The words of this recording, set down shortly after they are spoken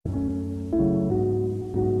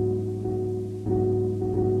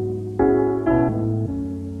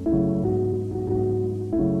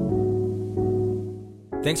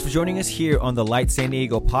Thanks for joining us here on the Light San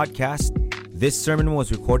Diego podcast. This sermon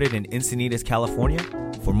was recorded in Encinitas, California.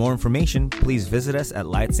 For more information, please visit us at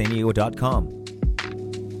lightsandiego.com.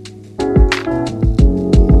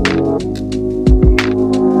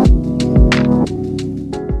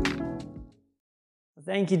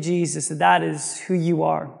 Thank you, Jesus, that is who you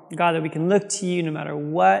are. God, that we can look to you no matter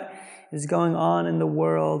what is going on in the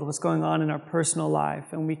world, what's going on in our personal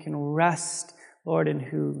life, and we can rest, Lord, in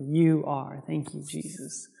who you are. Thank you,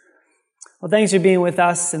 Jesus. Well, thanks for being with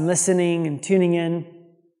us and listening and tuning in.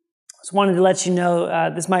 Just wanted to let you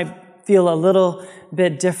know this might feel a little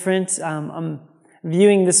bit different. I'm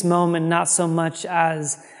viewing this moment not so much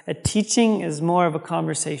as a teaching as more of a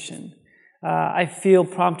conversation. I feel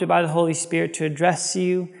prompted by the Holy Spirit to address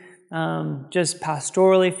you just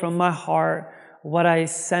pastorally from my heart, what I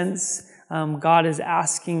sense God is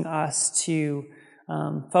asking us to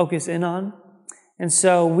focus in on. And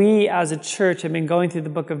so we as a church have been going through the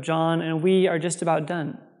book of John, and we are just about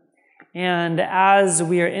done. And as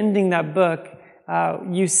we are ending that book,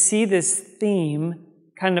 you see this theme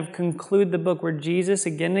kind of conclude the book where Jesus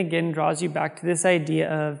again and again draws you back to this idea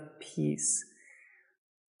of peace.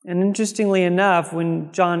 And interestingly enough,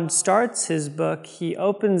 when John starts his book, he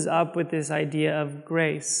opens up with this idea of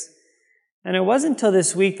grace. And it wasn't until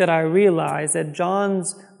this week that I realized that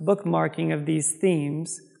John's bookmarking of these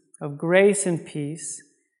themes of grace and peace,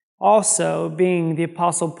 also being the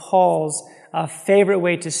Apostle Paul's favorite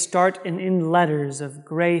way to start and end letters of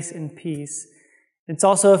grace and peace. It's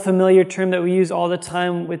also a familiar term that we use all the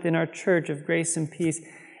time within our church of grace and peace,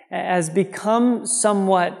 has become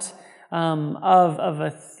somewhat of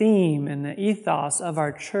a theme and the ethos of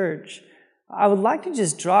our church. I would like to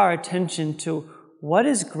just draw our attention to what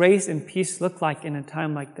does grace and peace look like in a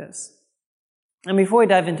time like this. And before we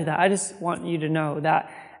dive into that, I just want you to know that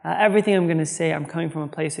everything I'm going to say, I'm coming from a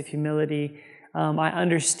place of humility. I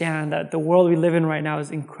understand that the world we live in right now is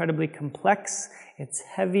incredibly complex, it's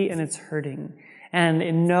heavy, and it's hurting. And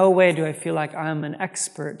in no way do I feel like I'm an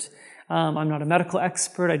expert. I'm not a medical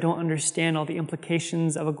expert. I don't understand all the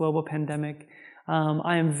implications of a global pandemic.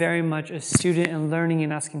 I am very much a student and learning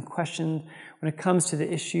and asking questions when it comes to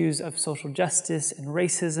the issues of social justice and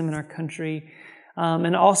racism in our country.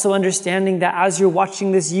 And also understanding that as you're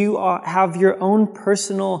watching this, you have your own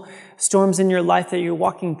personal storms in your life that you're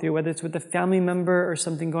walking through, whether it's with a family member or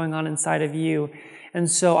something going on inside of you.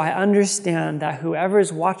 And so I understand that whoever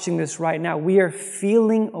is watching this right now, we are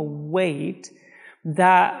feeling a weight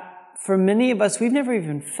that for many of us, we've never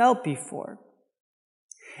even felt before.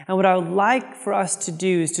 And what I would like for us to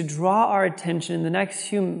do is to draw our attention in the next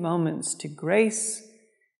few moments to grace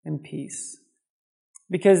and peace.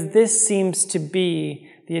 Because this seems to be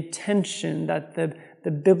the attention that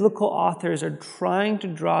the biblical authors are trying to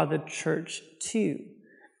draw the church to.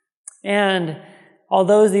 And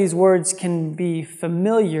although these words can be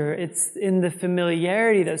familiar, it's in the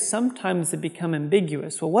familiarity that sometimes they become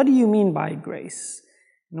ambiguous. Well, what do you mean by grace?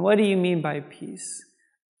 And what do you mean by peace?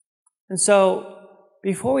 And so,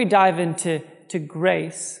 before we dive into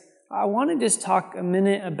grace, I want to just talk a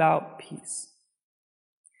minute about peace.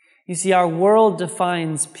 You see, our world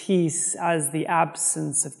defines peace as the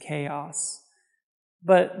absence of chaos.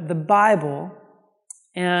 But the Bible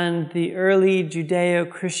and the early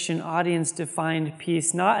Judeo-Christian audience defined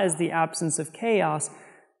peace not as the absence of chaos,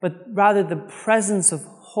 but rather the presence of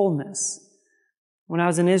wholeness. When I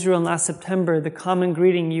was in Israel last September, the common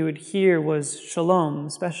greeting you would hear was shalom,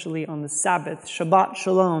 especially on the Sabbath, Shabbat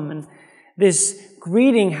shalom. And this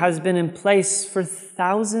greeting has been in place for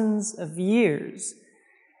thousands of years.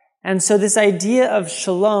 And so this idea of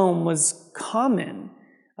shalom was common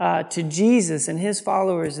to Jesus and his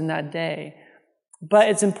followers in that day. But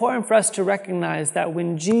it's important for us to recognize that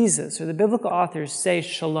when Jesus or the biblical authors say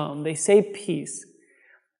shalom, they say peace,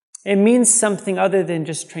 it means something other than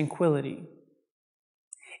just tranquility.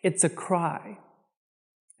 It's a cry.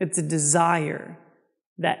 It's a desire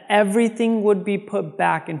that everything would be put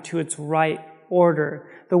back into its right order.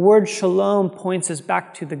 The word shalom points us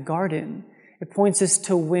back to the garden. It points us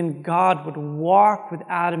to when God would walk with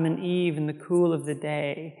Adam and Eve in the cool of the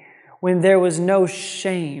day, when there was no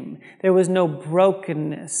shame, there was no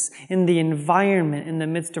brokenness in the environment, in the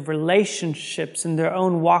midst of relationships, in their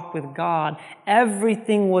own walk with God.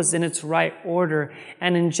 everything was in its right order.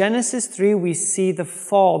 And in Genesis 3, we see the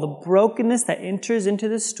fall, the brokenness that enters into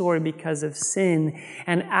the story because of sin.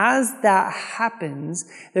 And as that happens,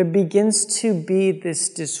 there begins to be this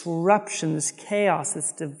disruption, this chaos,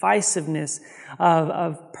 this divisiveness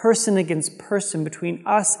of person against person between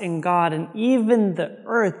us and God. And even the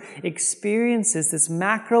earth experiences this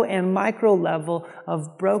macro and micro level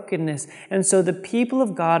of brokenness. And so the people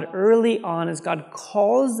of God early on, as God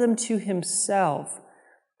calls them to himself,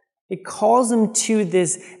 it calls them to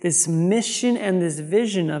this mission and this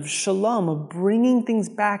vision of shalom, of bringing things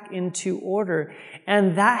back into order.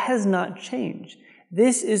 And that has not changed.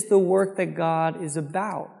 This is the work that God is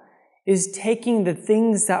about, is taking the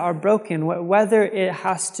things that are broken, whether it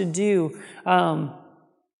has to do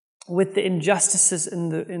with the injustices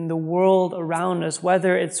in the world around us,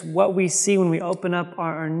 whether it's what we see when we open up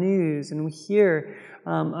our news and we hear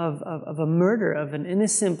of a murder of an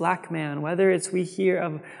innocent black man, whether it's we hear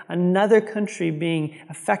of another country being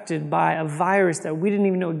affected by a virus that we didn't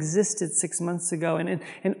even know existed 6 months ago.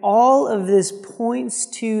 And all of this points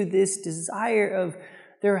to this desire of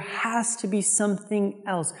there has to be something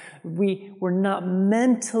else. We're not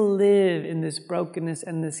meant to live in this brokenness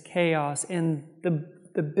and this chaos. And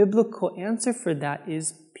the biblical answer for that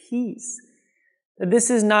is peace. That this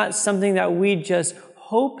is not something that we just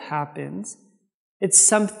hope happens. It's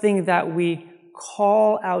something that we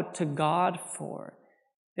call out to God for.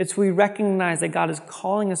 We recognize that God is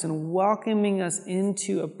calling us and welcoming us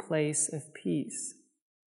into a place of peace.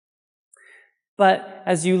 But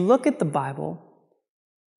as you look at the Bible,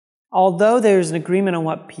 although there's an agreement on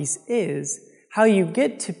what peace is, how you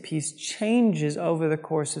get to peace changes over the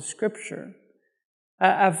course of Scripture.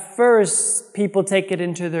 At first, people take it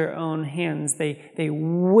into their own hands. They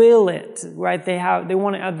will it, right? They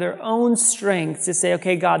want to add their own strength to say,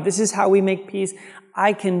 okay, God, this is how we make peace.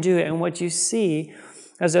 I can do it. And what you see,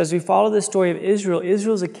 as we follow the story of Israel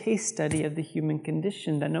is a case study of the human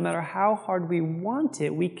condition, that no matter how hard we want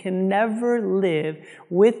it, we can never live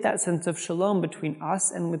with that sense of shalom between us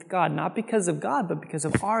and with God, not because of God, but because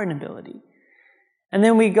of our inability. And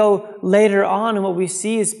then we go later on, and what we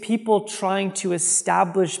see is people trying to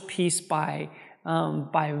establish peace by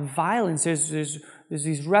violence. There's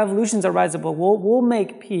these revolutions that rise up. Well, we'll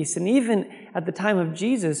make peace. And even at the time of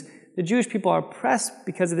Jesus, the Jewish people are oppressed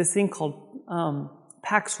because of this thing called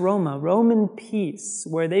Pax Roma, Roman peace,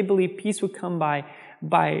 where they believe peace would come by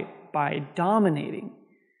dominating.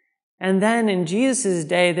 And then in Jesus'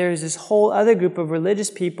 day, there's this whole other group of religious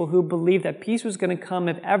people who believed that peace was going to come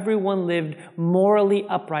if everyone lived morally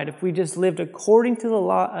upright, if we just lived according to the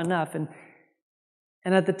law enough. And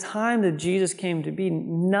at the time that Jesus came to be,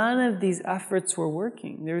 none of these efforts were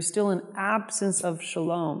working. There was still an absence of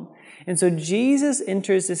shalom. And so Jesus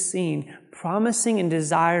enters the scene promising and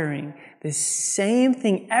desiring the same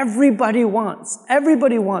thing everybody wants.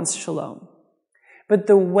 Everybody wants shalom. But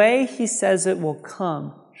the way he says it will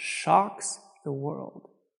come shocks the world.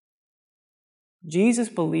 Jesus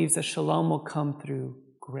believes that shalom will come through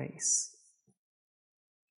grace.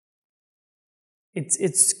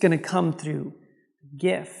 It's going to come through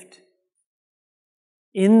gift.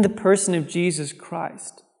 In the person of Jesus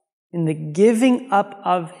Christ, in the giving up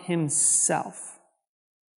of himself,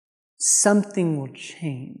 something will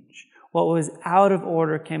change. What was out of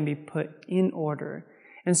order can be put in order.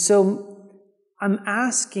 And so I'm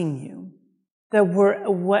asking you, that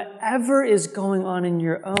whatever is going on in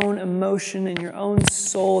your own emotion, in your own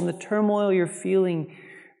soul, in the turmoil you're feeling,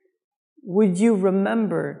 would you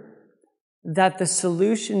remember that the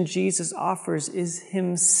solution Jesus offers is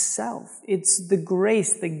himself. It's the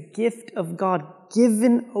grace, the gift of God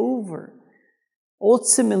given over,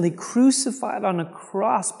 ultimately crucified on a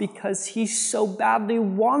cross because he so badly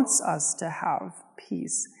wants us to have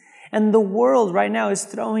peace. And the world right now is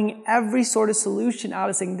throwing every sort of solution out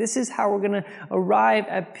and saying, this is how we're going to arrive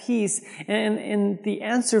at peace. And the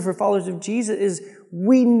answer for followers of Jesus is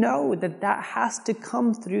we know that has to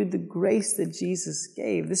come through the grace that Jesus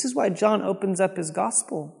gave. This is why John opens up his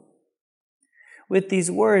gospel with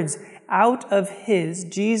these words, out of his,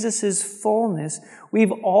 Jesus' fullness,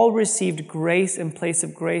 we've all received grace in place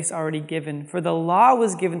of grace already given. For the law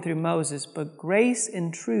was given through Moses, but grace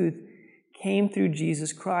and truth came through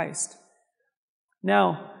Jesus Christ.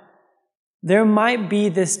 Now, there might be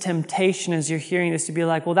this temptation as you're hearing this to be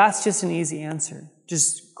like, well, that's just an easy answer.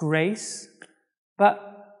 Just grace. But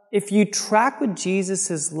if you track with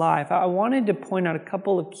Jesus' life, I wanted to point out a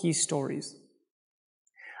couple of key stories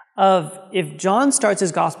of if John starts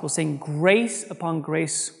his gospel saying grace upon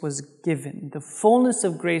grace was given, the fullness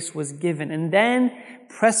of grace was given, and then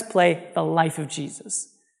press play, the life of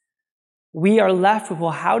Jesus. we are left with,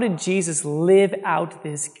 well, how did Jesus live out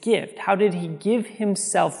this gift? How did he give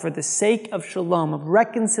himself for the sake of shalom, of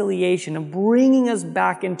reconciliation, of bringing us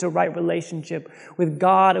back into right relationship with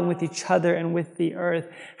God and with each other and with the earth?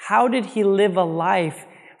 How did he live a life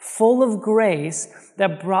full of grace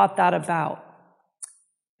that brought that about?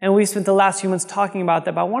 And we spent the last few months talking about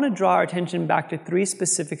that, but I want to draw our attention back to 3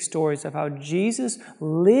 specific stories of how Jesus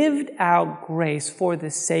lived out grace for the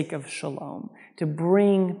sake of shalom, to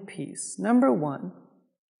bring peace. Number 1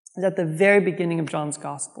 is at the very beginning of John's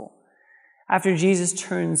Gospel. After Jesus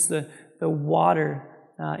turns the water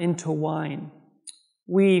into wine,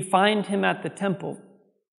 we find him at the temple.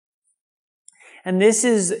 And this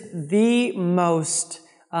is the most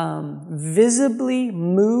visibly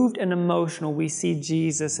moved and emotional we see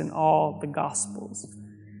Jesus in all the Gospels.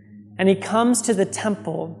 And he comes to the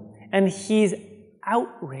temple and he's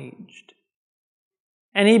outraged.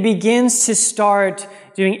 And he begins to start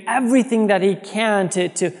doing everything that he can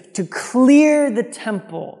to clear the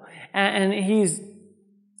temple. And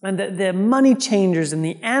the money changers and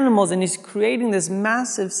the animals, and he's creating this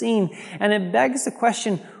massive scene. And it begs the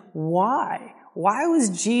question, why? Why was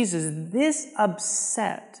Jesus this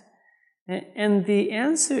upset? And the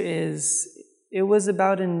answer is, it was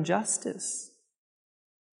about injustice.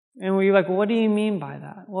 And we're like, well, what do you mean by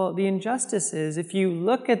that? Well, the injustice is, if you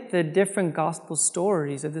look at the different gospel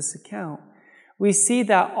stories of this account, we see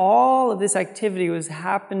that all of this activity was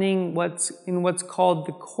happening in what's called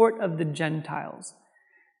the court of the Gentiles.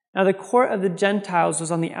 Now, the court of the Gentiles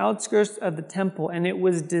was on the outskirts of the temple, and it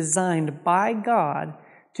was designed by God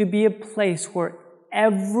to be a place where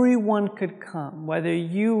everyone could come, whether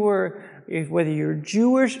you're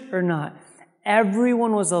Jewish or not.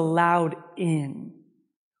 Everyone was allowed in.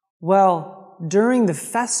 Well, during the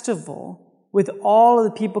festival, with all of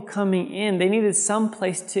the people coming in, they needed some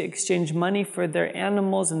place to exchange money for their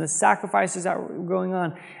animals and the sacrifices that were going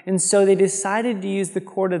on. And so they decided to use the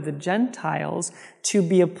court of the Gentiles to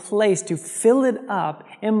be a place to fill it up.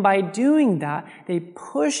 And by doing that, they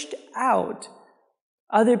pushed out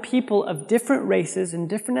other people of different races and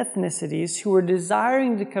different ethnicities who were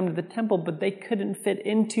desiring to come to the temple, but they couldn't fit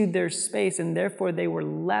into their space, and therefore they were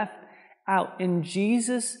left out. And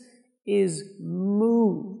Jesus is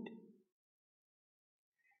moved.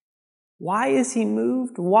 Why is he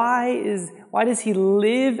moved? Why does he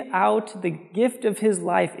live out the gift of his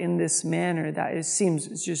life in this manner that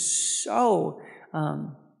seems just so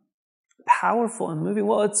powerful and moving?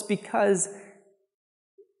 Well, it's because,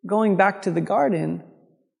 going back to the garden,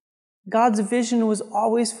 God's vision was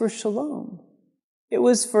always for shalom. It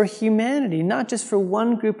was for humanity, not just for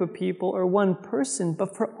one group of people or one person,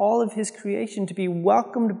 but for all of his creation to be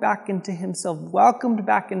welcomed back into himself, welcomed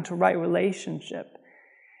back into right relationship.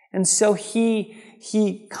 And so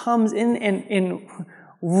he comes in and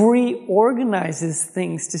reorganizes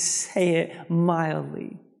things, to say it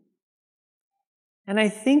mildly. And I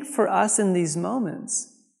think for us in these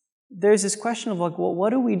moments, there's this question of like, well, what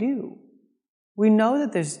do we do? We know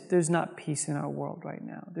that there's not peace in our world right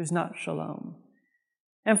now. There's not shalom.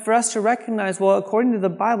 And for us to recognize, well, according to the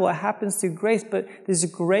Bible, it happens through grace, but this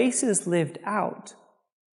grace is lived out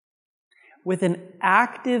with an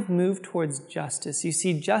active move towards justice. You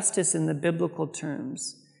see, justice in the biblical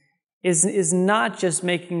terms is not just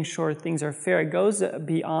making sure things are fair. It goes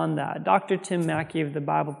beyond that. Dr. Tim Mackey of the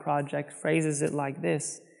Bible Project phrases it like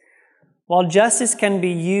this: while justice can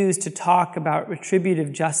be used to talk about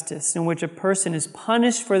retributive justice, in which a person is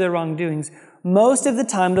punished for their wrongdoings, most of the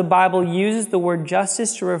time the Bible uses the word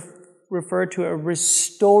justice to refer to a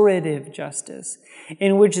restorative justice,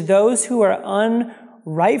 in which those who are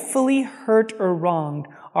unrightfully hurt or wronged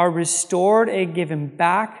are restored and given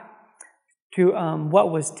back to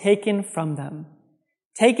what was taken from them.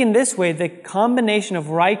 Taken this way, the combination of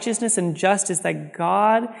righteousness and justice that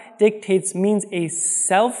God dictates means a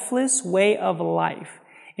selfless way of life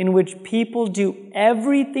in which people do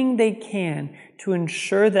everything they can to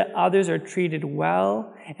ensure that others are treated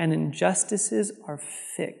well and injustices are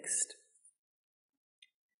fixed.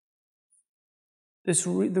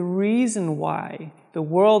 The reason why the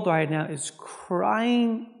world right now is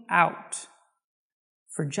crying out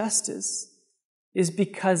for justice is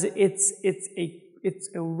because it's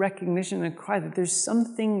a recognition and a cry that there's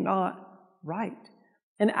something not right.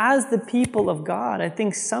 And as the people of God, I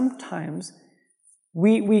think sometimes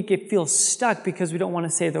we feel stuck because we don't want to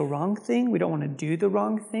say the wrong thing, we don't want to do the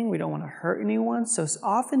wrong thing, we don't want to hurt anyone. So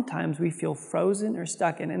oftentimes we feel frozen or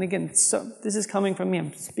stuck. And again, this is coming from me,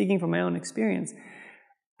 I'm speaking from my own experience.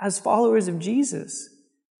 As followers of Jesus,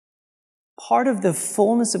 part of the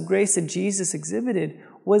fullness of grace that Jesus exhibited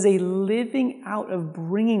was a living out of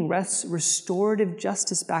bringing restorative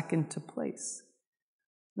justice back into place.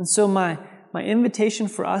 And so my invitation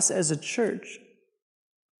for us as a church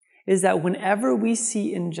is that whenever we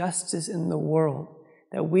see injustice in the world,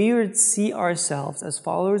 that we would see ourselves as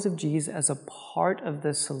followers of Jesus as a part of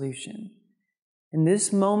the solution. In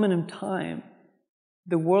this moment in time,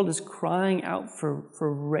 the world is crying out for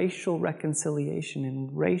racial reconciliation and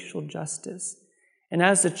racial justice. And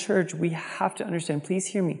as the church, we have to understand, please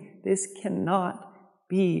hear me, this cannot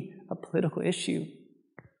be a political issue.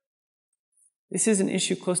 This is an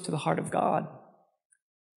issue close to the heart of God,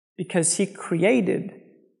 because He created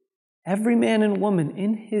every man and woman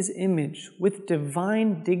in His image with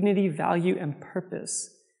divine dignity, value, and purpose.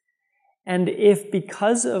 And if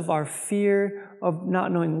because of our fear of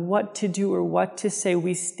not knowing what to do or what to say,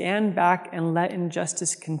 we stand back and let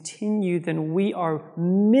injustice continue, then we are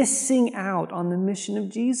missing out on the mission of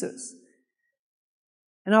Jesus.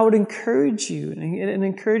 And I would encourage you, an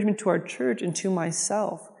encouragement to our church and to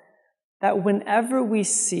myself, that whenever we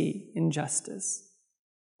see injustice,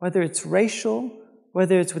 whether it's racial,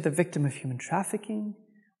 whether it's with a victim of human trafficking,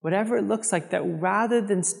 whatever it looks like, that rather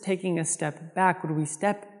than taking a step back, would we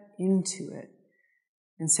step into it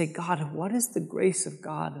and say, God, what does the grace of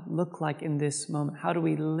God look like in this moment? How do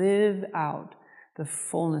we live out the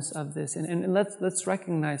fullness of this? And let's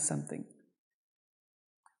recognize something.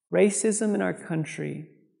 Racism in our country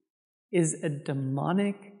is a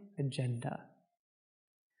demonic agenda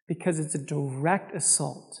because it's a direct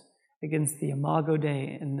assault against the Imago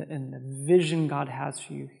Dei and the vision God has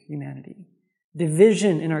for humanity.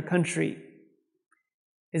 Division in our country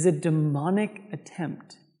is a demonic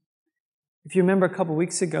attempt. If you remember a couple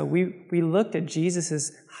weeks ago, we looked at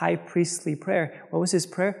Jesus' high priestly prayer. What was his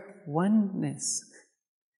prayer? Oneness.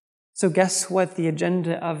 So guess what the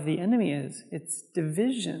agenda of the enemy is? It's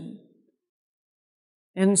division.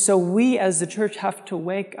 And so we as the church have to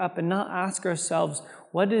wake up and not ask ourselves,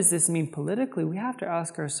 what does this mean politically? We have to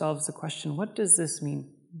ask ourselves the question, what does this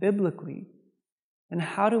mean biblically? And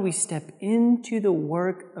how do we step into the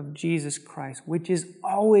work of Jesus Christ, which is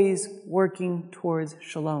always working towards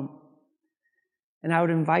shalom? And I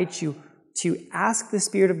would invite you to ask the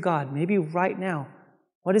Spirit of God, maybe right now,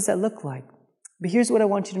 what does that look like? But here's what I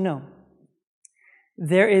want you to know.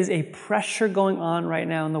 There is a pressure going on right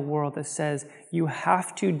now in the world that says you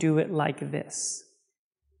have to do it like this.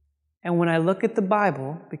 And when I look at the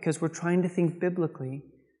Bible, because we're trying to think biblically,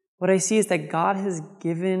 what I see is that God has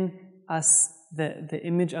given us the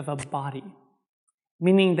image of a body,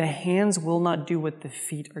 meaning the hands will not do what the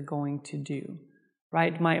feet are going to do.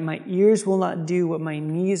 Right? My ears will not do what my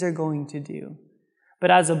knees are going to do. But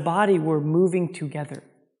as a body, we're moving together.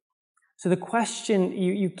 So the question,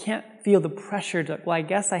 you can't feel the pressure to, well, I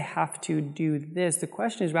guess I have to do this. The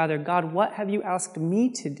question is rather, God, what have you asked me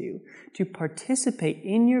to do to participate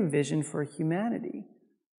in your vision for humanity?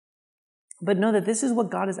 But know that this is what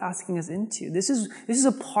God is asking us into. This is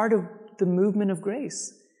a part of the movement of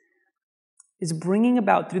grace. Is bringing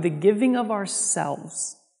about, through the giving of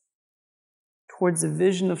ourselves, towards the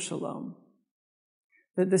vision of shalom.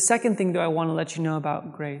 The second thing that I want to let you know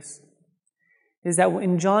about grace is that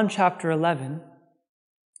in John chapter 11,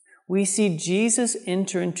 we see Jesus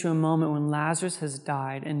enter into a moment when Lazarus has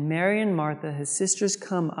died, and Mary and Martha, his sisters,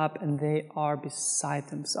 come up and they are beside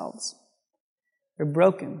themselves. They're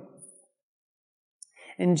broken.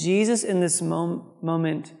 And Jesus in this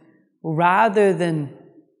moment, rather than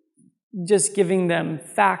just giving them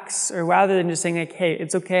facts, or rather than just saying like, hey,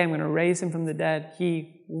 it's okay, I'm going to raise him from the dead,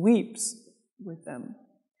 he weeps with them.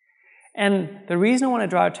 And the reason I want to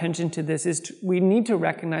draw attention to this is we need to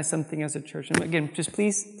recognize something as a church. And again, just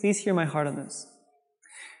please hear my heart on this.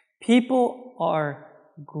 People are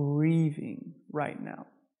grieving right now.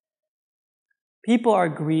 People are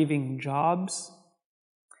grieving jobs.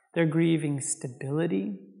 They're grieving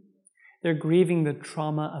stability. They're grieving the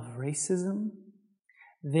trauma of racism.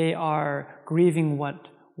 They are grieving what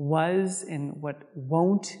was and what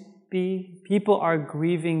won't be. People are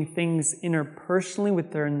grieving things interpersonally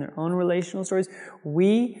in their own relational stories.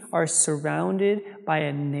 We are surrounded by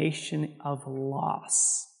a nation of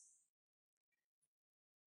loss.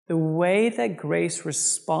 The way that grace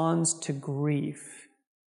responds to grief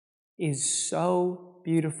is so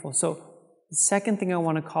beautiful. So the second thing I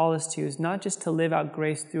want to call us to is not just to live out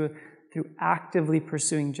grace through actively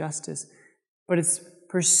pursuing justice, but it's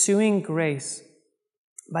pursuing grace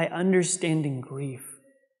by understanding grief.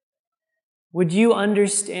 Would you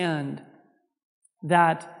understand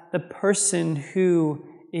that the person who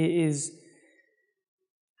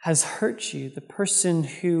has hurt you, the person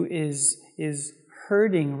who is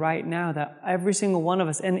hurting right now that every single one of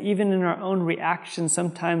us, and even in our own reactions,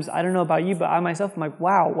 sometimes, I don't know about you, but I myself, I'm like,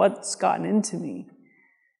 wow, what's gotten into me?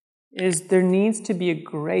 Is there needs to be a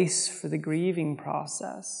grace for the grieving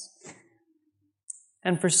process.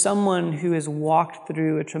 And for someone who has walked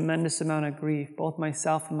through a tremendous amount of grief, both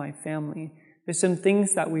myself and my family, there's some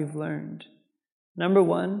things that we've learned. Number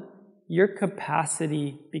one, your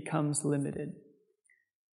capacity becomes limited.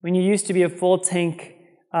 When you used to be a full tank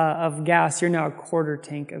of gas, you're now a quarter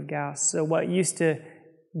tank of gas. So what used to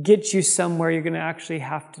get you somewhere, you're going to actually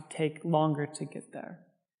have to take longer to get there.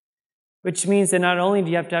 Which means that not only do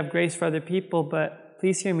you have to have grace for other people, but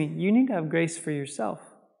please hear me, you need to have grace for yourself.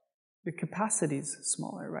 Your capacity is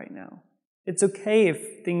smaller right now. It's okay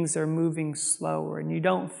if things are moving slower and you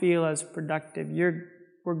don't feel as productive.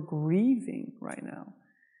 We're grieving right now.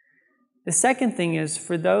 The second thing is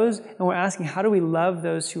for those, and we're asking, how do we love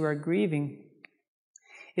those who are grieving?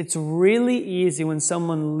 It's really easy when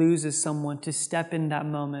someone loses someone to step in that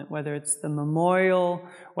moment, whether it's the memorial,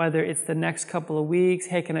 whether it's the next couple of weeks.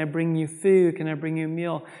 Hey, can I bring you food? Can I bring you a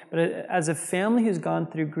meal? But as a family who's gone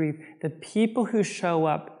through grief, the people who show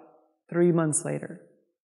up 3 months later,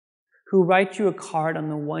 who write you a card on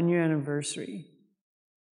the 1-year anniversary,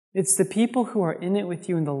 it's the people who are in it with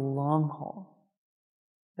you in the long haul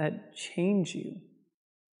that change you.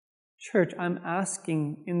 Church, I'm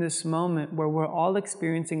asking in this moment where we're all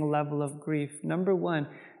experiencing a level of grief, number one,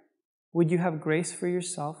 would you have grace for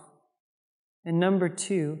yourself? And number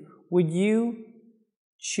two, would you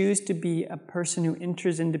choose to be a person who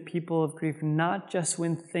enters into people of grief, not just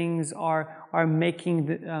when things are making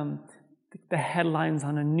the headlines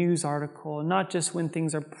on a news article, not just when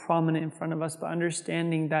things are prominent in front of us, but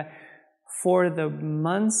understanding that for the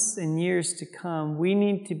months and years to come, we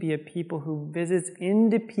need to be a people who visits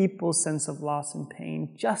into people's sense of loss and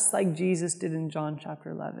pain, just like Jesus did in John chapter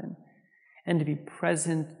 11, and to be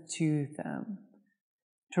present to them.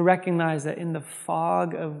 To recognize that in the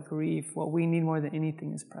fog of grief, what we need more than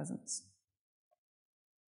anything is presence.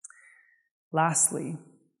 Lastly,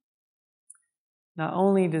 not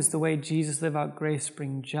only does the way Jesus lived out grace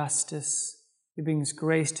bring justice, He brings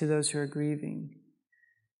grace to those who are grieving,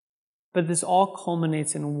 but this all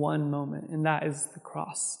culminates in one moment, and that is the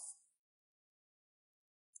cross.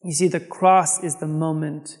 You see, the cross is the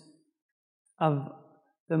moment of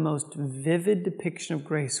the most vivid depiction of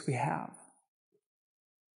grace we have.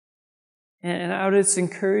 And I would just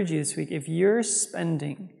encourage you this week, if you're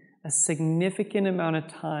spending a significant amount of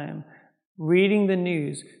time reading the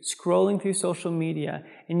news, scrolling through social media,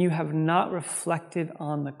 and you have not reflected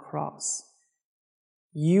on the cross,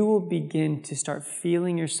 you will begin to start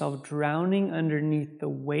feeling yourself drowning underneath the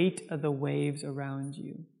weight of the waves around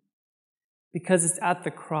you. Because it's at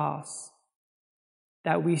the cross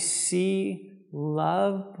that we see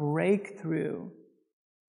love break through,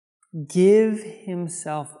 give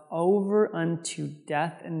Himself over unto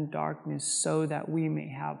death and darkness so that we may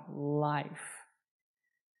have life.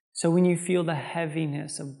 So when you feel the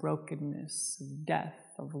heaviness of brokenness, of death,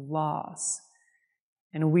 of loss,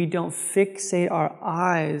 and we don't fixate our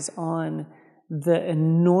eyes on the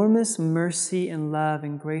enormous mercy and love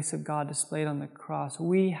and grace of God displayed on the cross,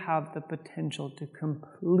 we have the potential to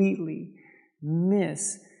completely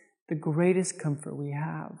miss the greatest comfort we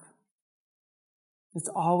have.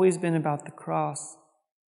 It's always been about the cross.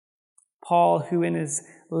 Paul, who in his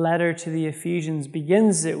letter to the Ephesians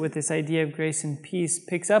begins it with this idea of grace and peace,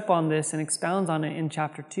 picks up on this and expounds on it in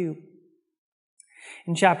chapter 2.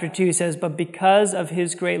 In chapter 2, he says, "But because of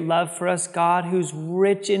His great love for us, God, who's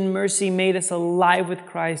rich in mercy, made us alive with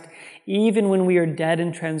Christ, even when we are dead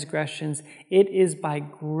in transgressions. It is by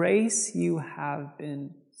grace you have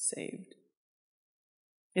been saved."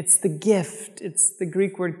 It's the gift. It's the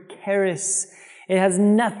Greek word charis. It has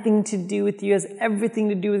nothing to do with you. It has everything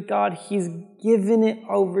to do with God. He's given it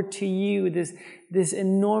over to you. This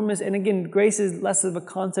enormous, and again, grace is less of a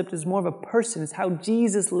concept, it's more of a person. It's how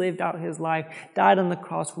Jesus lived out His life, died on the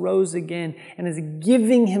cross, rose again, and is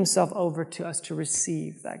giving Himself over to us to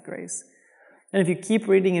receive that grace. And if you keep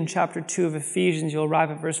reading in chapter 2 of Ephesians, you'll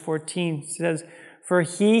arrive at verse 14. It says, "For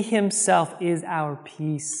He Himself is our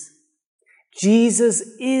peace. Jesus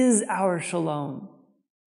is our shalom,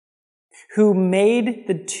 who made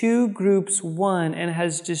the two groups one and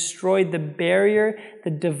has destroyed the barrier, the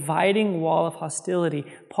dividing wall of hostility."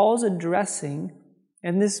 Paul's addressing,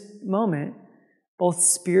 in this moment, both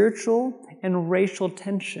spiritual and racial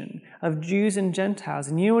tension of Jews and Gentiles.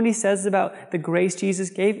 And you know what he says about the grace Jesus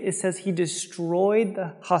gave? It says He destroyed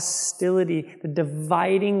the hostility, the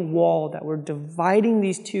dividing wall that were dividing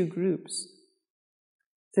these two groups.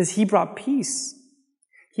 It says He brought peace.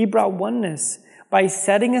 He brought oneness. by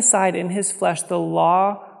setting aside in his flesh the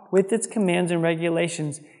law with its commands and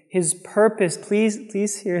regulations. His purpose,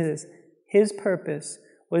 please hear this, his purpose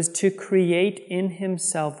was to create in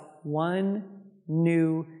himself one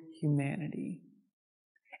new humanity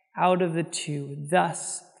out of the two,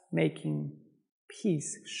 thus making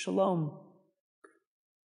peace, shalom.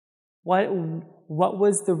 What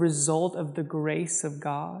was the result of the grace of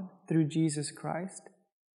God through Jesus Christ?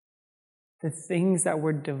 The things that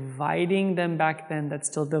were dividing them back then that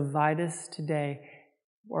still divide us today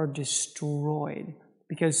are destroyed.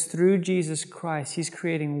 Because through Jesus Christ, he's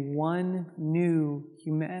creating one new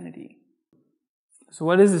humanity. So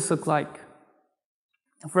what does this look like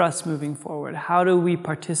for us moving forward? How do we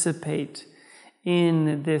participate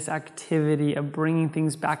in this activity of bringing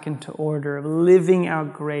things back into order, of living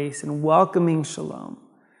out grace and welcoming shalom?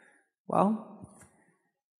 Well,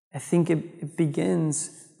 I think it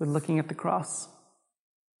begins with looking at the cross.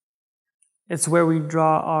 It's where we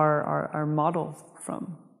draw our model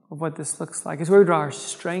from of what this looks like. It's where we draw our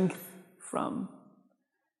strength from,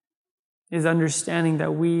 is understanding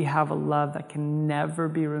that we have a love that can never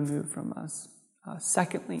be removed from us.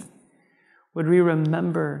 Secondly, would we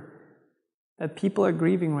remember that people are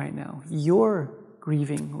grieving right now? You're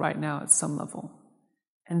grieving right now at some level,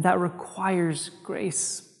 and that requires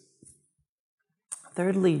grace.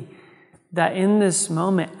 Thirdly, that in this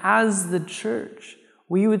moment, as the church,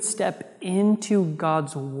 we would step into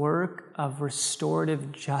God's work of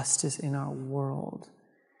restorative justice in our world.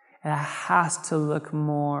 And it has to look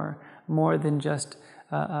more than just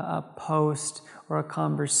a post or a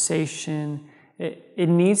conversation. It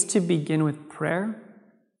needs to begin with prayer.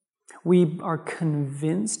 We are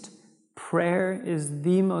convinced prayer is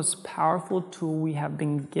the most powerful tool we have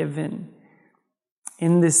been given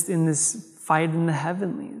in this fight in the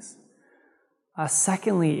heavenlies.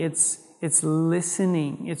 Secondly, it's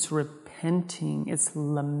listening, it's repenting, it's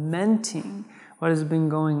lamenting what has been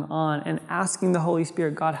going on and asking the Holy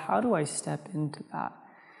Spirit, God, how do I step into that?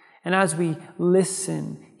 And as we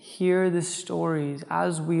listen, hear the stories,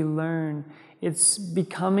 as we learn, it's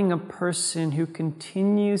becoming a person who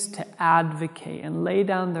continues to advocate and lay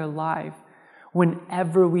down their life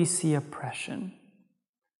whenever we see oppression.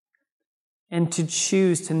 And to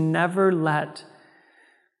choose to never let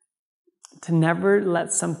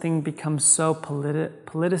something become so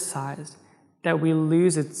politicized that we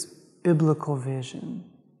lose its biblical vision,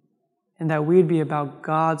 and that we'd be about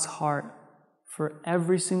God's heart for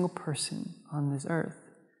every single person on this earth.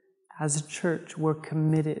 As a church, we're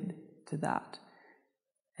committed to that.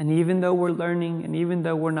 And even though we're learning, and even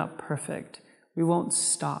though we're not perfect, we won't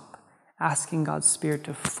stop asking God's Spirit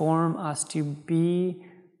to form us to be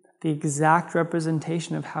the exact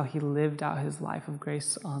representation of how he lived out his life of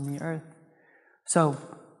grace on the earth. So,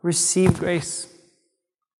 receive grace.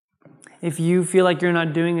 If you feel like you're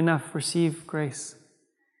not doing enough, receive grace.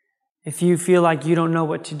 If you feel like you don't know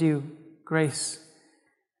what to do, grace.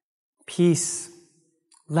 Peace.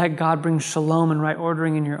 Let God bring shalom and right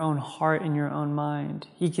ordering in your own heart and your own mind.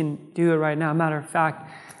 He can do it right now. Matter of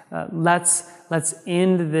fact, let's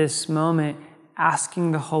end this moment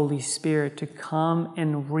asking the Holy Spirit to come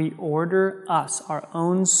and reorder us, our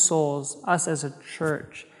own souls, us as a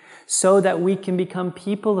church, so that we can become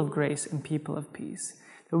people of grace and people of peace.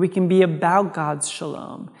 That we can be about God's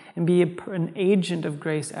shalom and be an agent of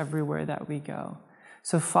grace everywhere that we go.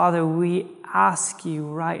 So, Father, we ask you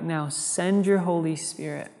right now, send your Holy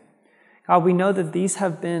Spirit. God, we know that these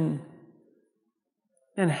have been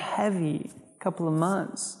a heavy couple of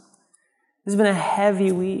months. This has been a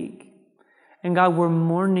heavy week. And God, we're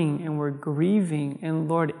mourning and we're grieving. And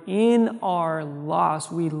Lord, in our loss,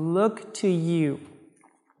 we look to you,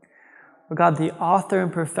 God, the author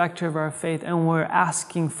and perfecter of our faith, and we're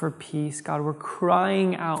asking for peace. God, we're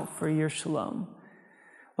crying out for your shalom.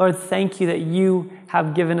 Lord, thank you that you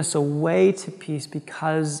have given us a way to peace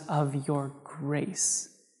because of your grace,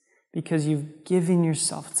 because you've given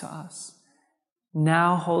yourself to us.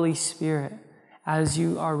 Now, Holy Spirit, as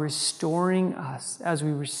you are restoring us, as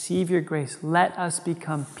we receive your grace, let us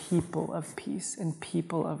become people of peace and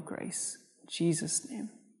people of grace. In Jesus'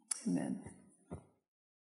 name, amen.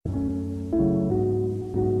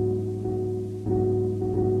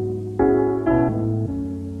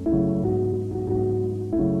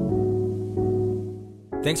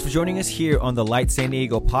 Thanks for joining us here on the Light San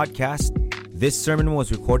Diego podcast. This sermon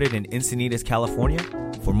was recorded in Encinitas, California.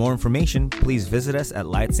 For more information, please visit us at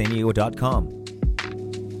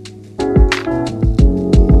lightsandiego.com.